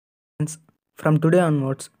Friends, from today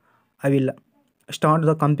onwards, I will start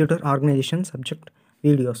the computer organization subject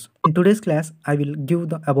videos. In today's class, I will give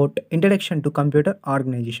the about introduction to computer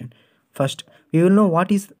organization. First, we will know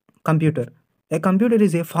what is computer. A computer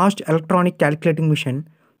is a fast electronic calculating machine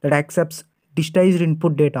that accepts digitized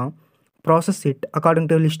input data, processes it according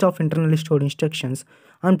to a list of internally stored instructions,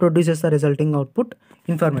 and produces the resulting output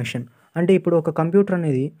information. అంటే ఇప్పుడు ఒక computer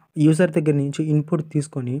అనేది user దగ్గర నుంచి input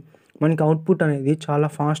తీసుకొని మనకి output అనేది చాలా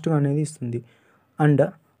ఫాస్ట్గా అనేది ఇస్తుంది. అండ్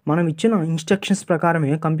మనం ఇచ్చిన ఇన్స్ట్రక్షన్స్ ప్రకారమే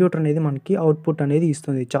కంప్యూటర్ అనేది మనకి అవుట్పుట్ అనేది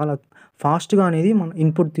ఇస్తుంది. చాలా ఫాస్ట్గా అనేది మన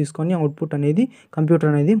ఇన్పుట్ తీసుకొని అవుట్పుట్ అనేది కంప్యూటర్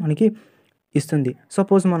అనేది మనకి ఇస్తుంది.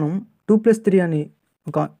 సపోజ్ మనం 2+3 అని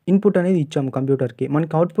ఒక ఇన్పుట్ అనేది ఇచ్చాము కంప్యూటర్కి,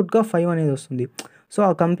 మనకి అవుట్పుట్గా 5 అనేది వస్తుంది. సో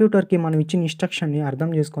ఆ కంప్యూటర్కి మనం ఇచ్చిన ఇన్స్ట్రక్షన్ని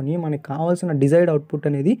అర్థం చేసుకొని మనకి కావాల్సిన డిజైర్డ్ అవుట్పుట్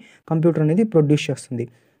అనేది కంప్యూటర్ అనేది ప్రొడ్యూస్ చేస్తుంది.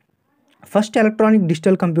 First electronic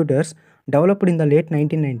digital computers developed in the late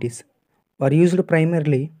 1990s were used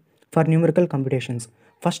primarily for numerical computations.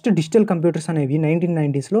 First digital computers అనేవి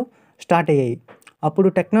 1990స్లో స్టార్ట్ అయ్యాయి. అప్పుడు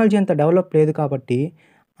టెక్నాలజీ అంత డెవలప్ లేదు కాబట్టి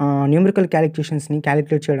న్యూమరికల్ క్యాలిక్యులేషన్స్ని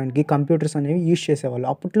క్యాలిక్యులేట్ చేయడానికి కంప్యూటర్స్ అనేవి యూజ్ చేసేవాళ్ళు.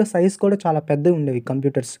 అప్పట్లో సైజ్ కూడా చాలా పెద్దవి ఉండేవి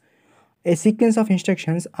computers. A sequence of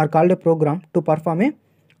instructions are called a programme to perform A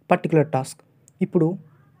particular task. ఇప్పుడు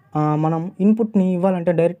మనం ఇన్పుట్ని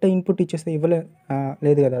ఇవ్వాలంటే డైరెక్ట్ ఇన్పుట్ ఇచ్చేస్తే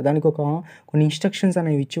లేదు కదా, దానికి కొన్ని ఇన్స్ట్రక్షన్స్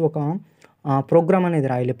అనేవి ఇచ్చి ఒక ప్రోగ్రామ్ అనేది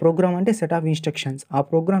రాయాలి. ప్రోగ్రామ్ అంటే సెట్ ఆఫ్ ఇన్స్ట్రక్షన్స్. ఆ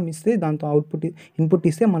ప్రోగ్రామ్ ఇస్తే దాంతో ఇన్పుట్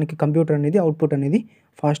ఇస్తే మనకి కంప్యూటర్ అనేది అవుట్పుట్ అనేది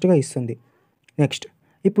ఫాస్ట్గా ఇస్తుంది. నెక్స్ట్,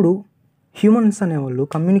 ఇప్పుడు హ్యూమన్స్ అనేవాళ్ళు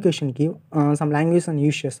కమ్యూనికేషన్కి సమ్ లాంగ్వేజ్ అని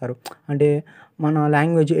యూజ్ చేస్తారు. అంటే మన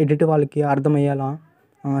లాంగ్వేజ్ ఎదుటి వాళ్ళకి అర్థమయ్యేలా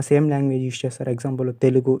సేమ్ లాంగ్వేజ్ యూజ్ చేస్తారు. Example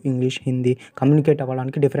Telugu, English, Hindi communicate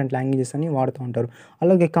అవ్వడానికి డిఫరెంట్ లాంగ్వేజెస్ అని వాడుతూ ఉంటారు.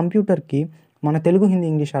 అలాగే కంప్యూటర్కి మన తెలుగు, హిందీ,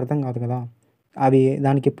 ఇంగ్లీష్ అర్థం కాదు కదా, అవి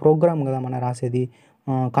దానికి ప్రోగ్రామ్ కదా మన రాసేది.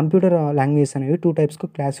 కంప్యూటర్ లాంగ్వేజెస్ అనేవి 2 టైప్స్కి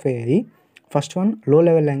క్లాసిఫై అయ్యాయి. ఫస్ట్ వన్ లో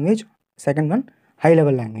level language, second one high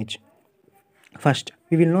level language. First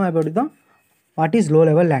we will know about what is low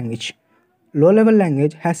level language. Low level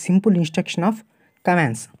language has simple instruction of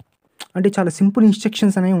commands. అంటే చాలా simple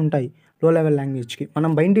instructions అనేవి ఉంటాయి లో level లాంగ్వేజ్కి.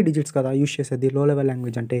 మనం binary digits కదా use చేసేది లో level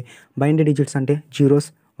language అంటే. బైనరీ డిజిట్స్ అంటే zeros,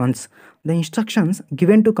 once. The instructions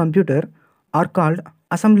given to computer are called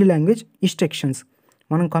assembly language instructions.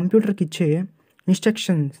 మనం కంప్యూటర్కి ఇచ్చే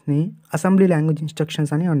ఇన్స్ట్రక్షన్స్ని అసెంబ్లీ లాంగ్వేజ్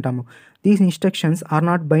ఇన్స్ట్రక్షన్స్ అని అంటాము. These instructions are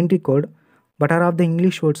not binary code but are of the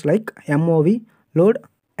English words like MOV, load,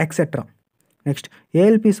 etcetera. Next,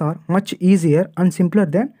 ఏఎల్పీస్ are much easier and simpler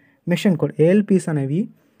then machine code. ఏఎల్పీస్ అనేవి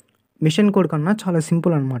machine code కన్నా చాలా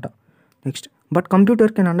simple అనమాట. Next, but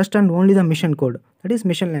computer can understand only the machine code, that is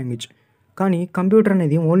machine language. కానీ computer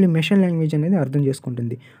అనేది only machine language అనేది అర్థం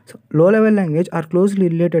చేసుకుంటుంది. So లో level language are closely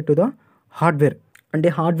related to the hardware. అంటే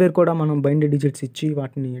హార్డ్వేర్ కూడా మనం బైనరీ డిజిట్స్ ఇచ్చి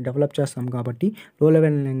వాటిని డెవలప్ చేస్తాం కాబట్టి లో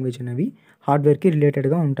లెవెల్ లాంగ్వేజ్ అనేవి హార్డ్వేర్కి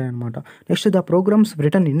రిలేటెడ్గా ఉంటాయన్నమాట. Next, the programmes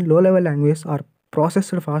return in లో level language are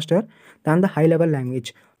processed faster than the high level language.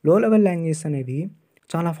 లో లెవెల్ లాంగ్వేజ్ అనేవి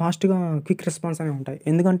చాలా ఫాస్ట్గా క్విక్ రెస్పాన్స్ అనేవి ఉంటాయి.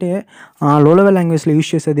 ఎందుకంటే లో లెవెల్ లాంగ్వేజ్లో యూజ్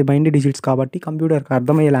చేసేది బైనరీ డిజిట్స్ కాబట్టి, కంప్యూటర్కి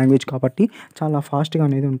అర్థమయ్యే లాంగ్వేజ్ కాబట్టి చాలా ఫాస్ట్గా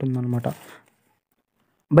అనేది ఉంటుందన్నమాట.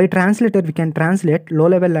 By translator we can translate లో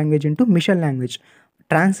level language into machine language.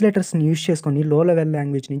 ట్రాన్స్లేటర్స్ని use చేసుకొని లో లెవెల్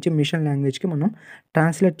లాంగ్వేజ్ నుంచి మిషన్ లాంగ్వేజ్కి మనం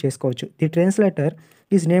ట్రాన్స్లేట్ చేసుకోవచ్చు. The translator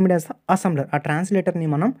is named as the assembler. ఆ ట్రాన్స్లేటర్ని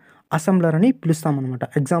మనం అసెంబ్లర్ అని పిలుస్తామన్నమాట.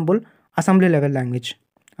 ఎగ్జాంపుల్ అసెంబ్లీ లెవెల్ లాంగ్వేజ్,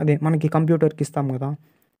 అదే మనకి కంప్యూటర్కి ఇస్తాం కదా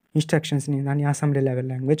ఇన్స్ట్రక్షన్స్ని, దాన్ని అసెంబ్లీ లెవెల్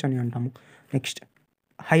లాంగ్వేజ్ అని అంటాము. Next,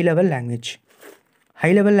 high level language.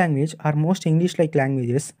 High level language are most English like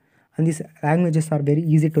languages and these languages are very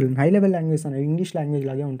easy to learn. High level language అనేవి English language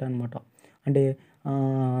లాగే ఉంటాయి అనమాట. అంటే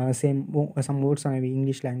సమ్ వర్డ్స్ అనేవి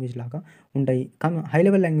ఇంగ్లీష్ లాంగ్వేజ్ లాగా ఉంటాయి. కానీ హై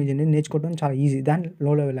లెవెల్ లాంగ్వేజ్ అనేది నేర్చుకోవడం చాలా ఈజీ దాన్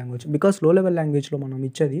లో లెవెల్ లాంగ్వేజ్. బికాస్ లో లెవెల్ లాంగ్వేజ్లో మనం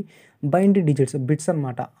ఇచ్చేది బైనరీ డిజిట్స్, బిట్స్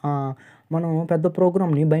అనమాట. మనం పెద్ద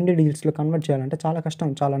ప్రోగ్రామ్ని బైనరీ డిజిట్స్లో కన్వర్ట్ చేయాలంటే చాలా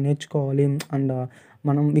కష్టం, చాలా నేర్చుకోవాలి. అండ్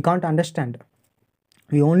మనం we can't understand,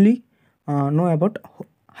 we only know about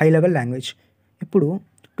high level language. ఇప్పుడు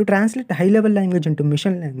to translate high level language into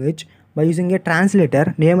machine language by using a translator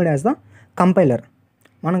named as the compiler.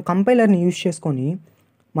 మనం కంపైలర్ని యూజ్ చేసుకొని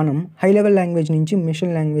మనం హై లెవెల్ లాంగ్వేజ్ నుంచి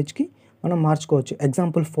machine లాంగ్వేజ్కి మనం మార్చుకోవచ్చు.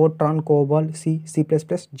 Example Fortran, కోబాల్, C++,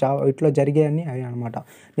 Java ఇట్లా జరిగాయని అవి అనమాట.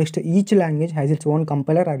 Next, each language has its own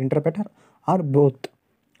compiler are interpreter are both.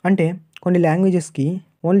 అంటే కొన్ని లాంగ్వేజెస్కి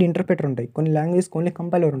ఓన్లీ ఇంటర్ప్రెటర్ ఉంటాయి, కొన్ని లాంగ్వేజ్కి ఓన్లీ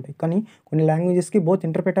కంపైలర్ ఉంటాయి. కానీ కొన్ని లాంగ్వేజెస్కి బోత్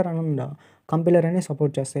ఇంటర్ప్రెటర్ అండ్ కంపైలర్ అనే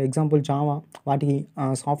సపోర్ట్ చేస్తాయి. ఎగ్జాంపుల్ జావా, వాటికి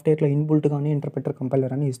సాఫ్ట్వేర్లో ఇన్బుల్ట్ కానీ ఇంటర్ప్రెటర్,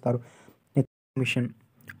 కంపైలర్ అని ఇస్తారు. Next, machine.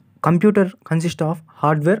 Computer consist of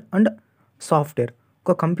hardware and software.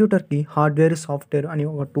 ఒక కంప్యూటర్కి హార్డ్వేర్, సాఫ్ట్వేర్ అని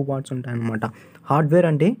ఒక 2 పార్ట్స్ ఉంటాయన్నమాట. హార్డ్వేర్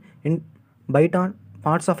అంటే బయట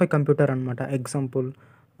పార్ట్స్ ఆఫ్ ఏ కంప్యూటర్ అనమాట. Example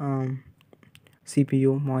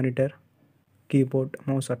CPU, monitor, keyboard,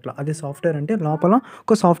 mouse అట్లా. అదే సాఫ్ట్వేర్ అంటే లోపల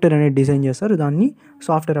ఒక సాఫ్ట్వేర్ అనేది డిజైన్ చేస్తారు. దాన్ని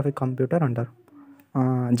సాఫ్ట్వేర్ ఆఫ్ ఏ కంప్యూటర్ అంటారు.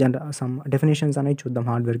 సమ్ డెఫినేషన్స్ అనేవి చూద్దాం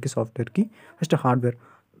హార్డ్వేర్కి, సాఫ్ట్వేర్కి. First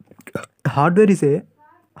hardware is a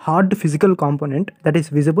hard physical component that is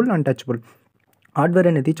visible and touchable. Hardware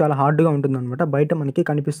అనేది చాలా హార్డ్గా ఉంటుందన్నమాట. బయట మనకి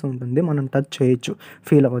కనిపిస్తూ ఉంటుంది, మనం టచ్ చేయొచ్చు,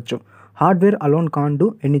 ఫీల్ అవ్వచ్చు. Hardware alone can do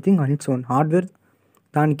anything on its own. Hardware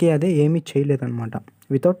దానికి అదే ఏమీ చేయలేదన్నమాట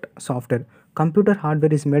without software. Computer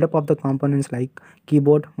hardware is made up of the components like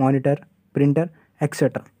keyboard, monitor, printer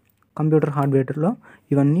etcetera. Computer హార్డ్వేర్లో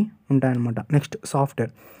ఇవన్నీ ఉంటాయన్నమాట. Next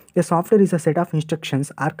software. A software is a set of instructions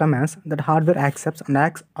are commands that hardware accepts and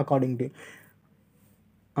acts accordingly.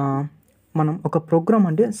 మనం ఒక programme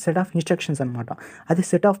అంటే set of instructions అనమాట. అది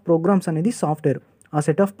set of programmes అనేది software. ఆ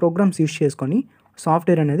set of programmes use చేసుకొని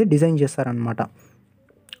సాఫ్ట్వేర్ అనేది డిజైన్ చేస్తారనమాట.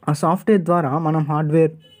 ఆ సాఫ్ట్వేర్ ద్వారా మనం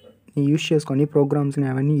హార్డ్వేర్ని యూజ్ చేసుకొని ప్రోగ్రామ్స్ని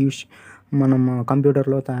అవన్నీ మనం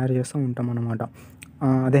కంప్యూటర్లో తయారు చేస్తూ ఉంటాం అనమాట.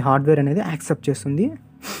 అదే హార్డ్వేర్ అనేది యాక్సెప్ట్ చేస్తుంది,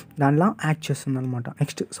 దానిలో యాక్ట్ చేస్తుంది అనమాట.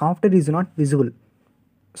 Next software is not visible.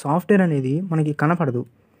 Software అనేది మనకి కనపడదు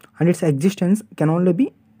and it's existence can only B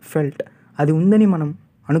felt. అది ఉందని మనం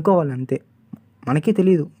అనుకోవాలి అంతే, మనకే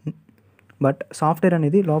తెలియదు. బట్ సాఫ్ట్వేర్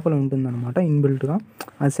అనేది లోపల ఉంటుందన్నమాట ఇన్బిల్ట్గా.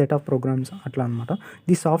 అది సెట్ ఆఫ్ ప్రోగ్రామ్స్ అట్లా అనమాట.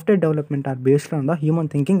 The software development are based on the human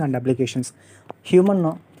thinking and applications. Human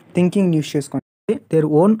thinking use చేసుకొని దేర్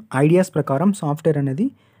ఓన్ ఐడియాస్ ప్రకారం సాఫ్ట్వేర్ అనేది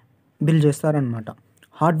బిల్డ్ చేస్తారనమాట.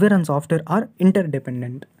 Hardware and software or inter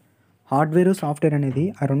dependent. Hardware, software అనేది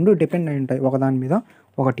ఆ రెండు డిపెండ్ అయి ఉంటాయి ఒకదాని మీద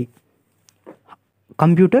ఒకటి.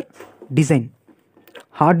 Computer design,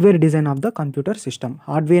 hardware design of the computer system.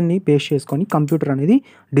 హార్డ్వేర్ని base చేసుకొని కంప్యూటర్ అనేది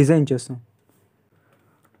డిజైన్ చేస్తాం.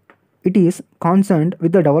 It is కాన్సర్న్డ్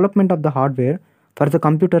with the development of the hardware for the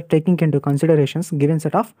computer taking in to considerations given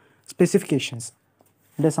set of specifications.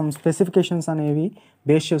 అంటే some specifications అనేవి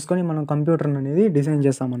base చేసుకొని మనం computer అనేది design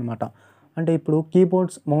చేస్తామన్నమాట. అంటే ఇప్పుడు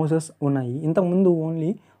కీబోర్డ్స్, మౌసెస్ ఉన్నాయి, ఇంతకుముందు ఓన్లీ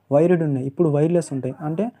వైర్డ్ ఉన్నాయి, ఇప్పుడు వైర్లెస్ ఉంటాయి.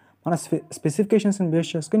 అంటే మన స్పెసిఫికేషన్స్ని బేస్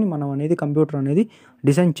చేసుకొని మనం అనేది కంప్యూటర్ అనేది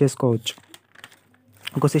డిజైన్ చేసుకోవచ్చు.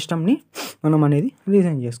 ఒక సిస్టమ్ని మనం అనేది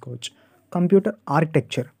డిజైన్ చేసుకోవచ్చు. Computer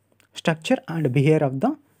architecture, structure and behaviour of the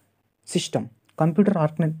system. Computer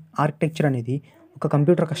architecture అనేది ఒక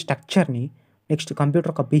కంప్యూటర్ యొక్క స్ట్రక్చర్ని, నెక్స్ట్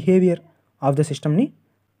కంప్యూటర్ యొక్క బిహేవియర్ ఆఫ్ ద సిస్టమ్ని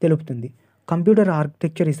తెలుపుతుంది. Computer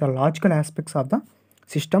architecture is the logical aspects of the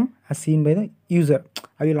system as scene by the user.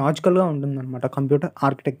 అవి లాజికల్గా ఉంటుందన్నమాట కంప్యూటర్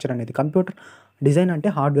ఆర్కిటెక్చర్ అనేది. కంప్యూటర్ డిజైన్ అంటే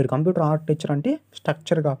హార్డ్వేర్, కంప్యూటర్ ఆర్కిటెక్చర్ అంటే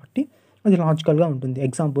స్ట్రక్చర్ కాబట్టి అది లాజికల్గా ఉంటుంది.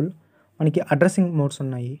 ఎగ్జాంపుల్ మనకి అడ్రసింగ్ మోడ్స్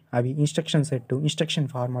ఉన్నాయి, అవి instruction set, instruction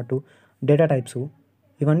format, data types,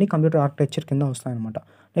 ఇవన్నీ కంప్యూటర్ ఆర్కిటెక్చర్ కింద వస్తాయన్నమాట.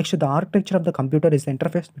 Next the architecture of the computer is the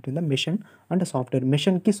interface between the machine and software.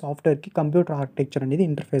 మెషిన్కి సాఫ్ట్వేర్కి computer architecture అనేది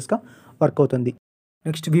ఇంటర్ఫేస్గా వర్క్ అవుతుంది.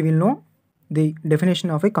 Next we will know the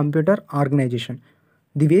definition of A computer organisation.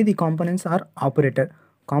 The way the components are operated.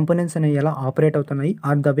 Components అనేవి ఎలా operate అవుతున్నాయి,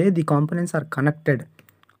 are the way the components are connected.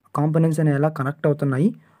 Components అనేవి ఎలా connect అవుతున్నాయి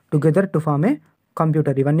together to form A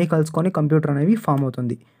computer. ఇవన్నీ కలుసుకొని computer అనేవి form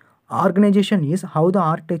అవుతుంది. Organisation is how the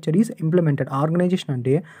architecture is implemented. Organisation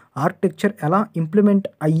అంటే ఆర్కిటెక్చర్ ఎలా ఇంప్లిమెంట్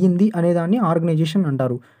అయ్యింది అనేదాన్ని ఆర్గనైజేషన్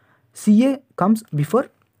అంటారు. CA comes before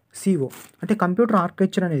CO. అంటే కంప్యూటర్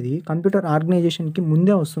ఆర్కిటెక్చర్ అనేది కంప్యూటర్ ఆర్గనైజేషన్కి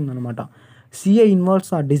ముందే వస్తుందన్నమాట. CA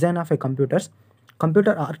involves the design of A computers.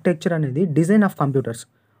 Computer architecture అనేది design of computers.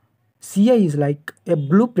 CA is like A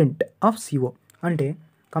blue print of CO. అంటే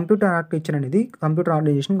కంప్యూటర్ ఆర్కిటెక్చర్ అనేది కంప్యూటర్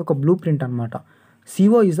ఆర్గనైజేషన్ ఒక blue print అనమాట.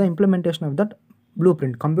 CO is the implementation of that blue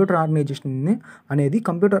print. Computer organisation అనేది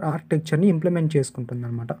computer ఆర్కిటెక్చర్ని implement చేసుకుంటుంది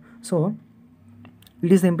అనమాట. So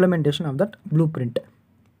it is the implementation of that blue print.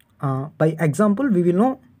 By example we will know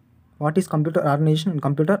what is computer organisation and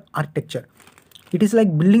computer architecture. It is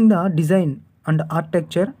like building the design and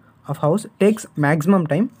architecture of house takes maximum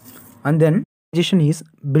time, and then organization is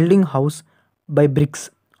building house by bricks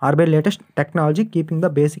or by latest technology keeping the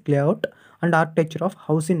basic layout and architecture of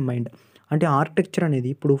house in mind. అంటే architecture అనేది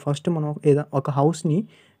ఇప్పుడు first మనం ఏదో ఒక హౌస్ని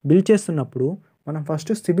build చేస్తున్నప్పుడు మనం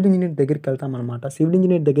first civil engineer దగ్గరికి వెళ్తాం అనమాట. సివిల్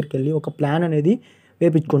ఇంజనీర్ దగ్గరికి వెళ్ళి ఒక ప్లాన్ అనేది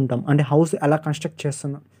వేపించుకుంటాం. అంటే హౌస్ ఎలా కన్స్ట్రక్ట్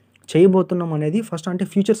చేయబోతున్నాం అనేది ఫస్ట్, అంటే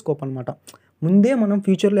ఫ్యూచర్ స్కోప్ అనమాట. ముందే మనం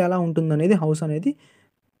ఫ్యూచర్లో ఎలా ఉంటుంది అనేది హౌస్ అనేది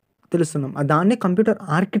తెలుస్తున్నాం. దాన్నే కంప్యూటర్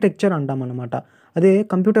ఆర్కిటెక్చర్ అంటాం అనమాట. అదే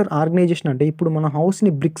కంప్యూటర్ ఆర్గనైజేషన్ అంటే ఇప్పుడు మన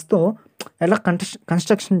హౌస్ని బ్రిక్స్తో ఎలా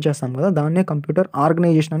కన్స్ట్రక్షన్ చేస్తాం కదా, దాన్నే కంప్యూటర్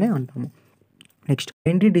ఆర్గనైజేషన్ అనే అంటాము. Next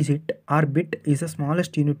binary digit are bit is the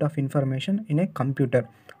smallest unit of information in a computer.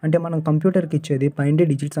 అంటే మనం కంప్యూటర్కి ఇచ్చేది బైనరీ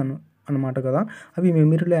డిజిట్స్ అనమాట కదా. అవి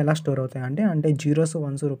మెమరీలో ఎలా స్టోర్ అవుతాయి అంటే జీరోస్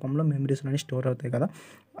వన్స్ రూపంలో మెమరీస్ అనేవి స్టోర్ అవుతాయి కదా.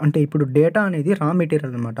 అంటే ఇప్పుడు డేటా అనేది రా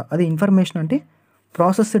మెటీరియల్ అనమాట. అది ఇన్ఫర్మేషన్ అంటే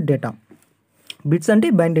ప్రాసెస్డ్ డేటా. బిట్స్ అంటే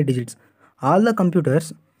binary digits. All the computers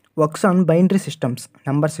works on binary systems,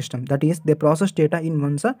 number system. That is they process data in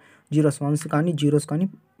once కానీ జీరోస్ కానీ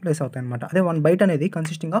ప్లేస్ అవుతాయి అనమాట. అదే 1 బైట్ అనేది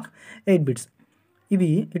కన్సిస్టింగ్ ఆఫ్ 8 బిట్స్.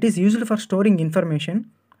 ఇవి it is used for storing information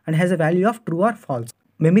and has a value of true or falls.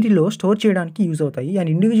 మెమరీలో store చేయడానికి use అవుతాయి. And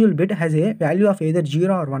individual bit has a value of either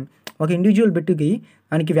 0 or 1. ఒక ఇండివిజువల్ బిట్కి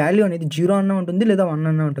దానికి వాల్యూ అనేది 0 అన్న ఉంటుంది లేదా 1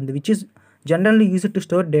 అన్న ఉంటుంది, which is generally used to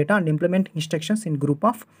store data and implement instructions in group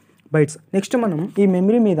of bytes. Next మనం ఈ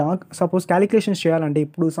మెమరీ మీద సపోజ్ క్యాలిక్యులేషన్స్ చేయాలంటే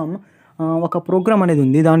ఇప్పుడు ఒక ప్రోగ్రామ్ అనేది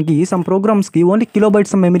ఉంది, దానికి సమ్ ప్రోగ్రామ్స్కి ఓన్లీ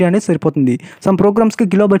కిలోబైట్స్ మెమరీ అనేది సరిపోతుంది, సమ్ ప్రోగ్రామ్స్కి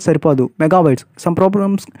కిలోబైట్స్ సరిపోదు, మెగాబైట్స్,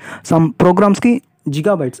 సమ్ ప్రోగ్రామ్స్కి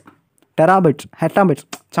జిగాబైట్స్, టెరాబైట్స్, హెక్టాబైట్స్,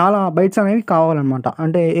 చాలా బైట్స్ అనేవి కావాలన్నమాట.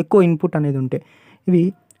 అంటే ఎక్కువ ఇన్పుట్ అనేది ఉంటే ఇవి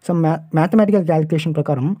సమ్ మ్యాథమెటికల్ క్యాలిక్యులేషన్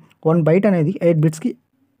ప్రకారం 1 బైట్ అనేది 8 బిట్స్కి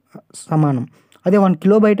సమానం. అదే 1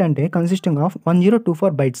 కిలోబైట్ అంటే కన్సిస్టింగ్ ఆఫ్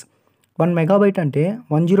 1024 బైట్స్. 1 మెగాబైట్ అంటే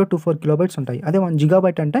 1024 కిలోబైట్స్ ఉంటాయి. అదే 1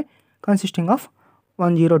 జిగాబైట్ అంటే కన్సిస్టింగ్ ఆఫ్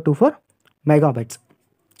 1024 మెగాబైట్స్.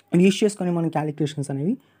 ఇది యూస్ చేసుకొని మనం క్యాలిక్యులేషన్స్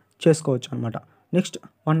అనేవి చేసుకోవచ్చు అనమాట. Next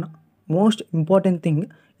one most important thing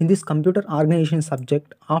in this computer organisation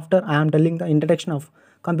subject after I'm telling the introduction of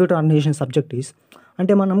computer organisation subject is,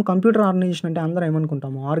 అంటే మనం కంప్యూటర్ ఆర్గనైజేషన్ అంటే అందరూ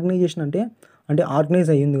ఏమనుకుంటాము, ఆర్గనైజేషన్ అంటే ఆర్గనైజ్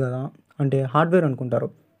అయ్యింది కదా అంటే హార్డ్వేర్ అనుకుంటారు,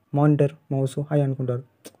 మానిటర్ మౌస్ అవి అనుకుంటారు.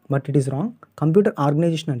 But it is wrong. Computer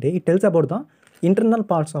organisation అంటే it tells about the internal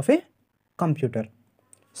parts of A computer.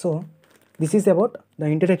 So this is about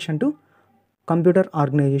the introduction to computer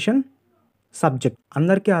organisation subject.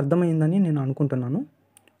 అందరికీ అర్థమైందని నేను అనుకుంటున్నాను.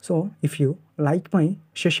 So if you like my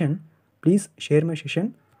session, please share my session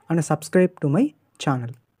and subscribe to my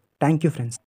channel. Thank you friends.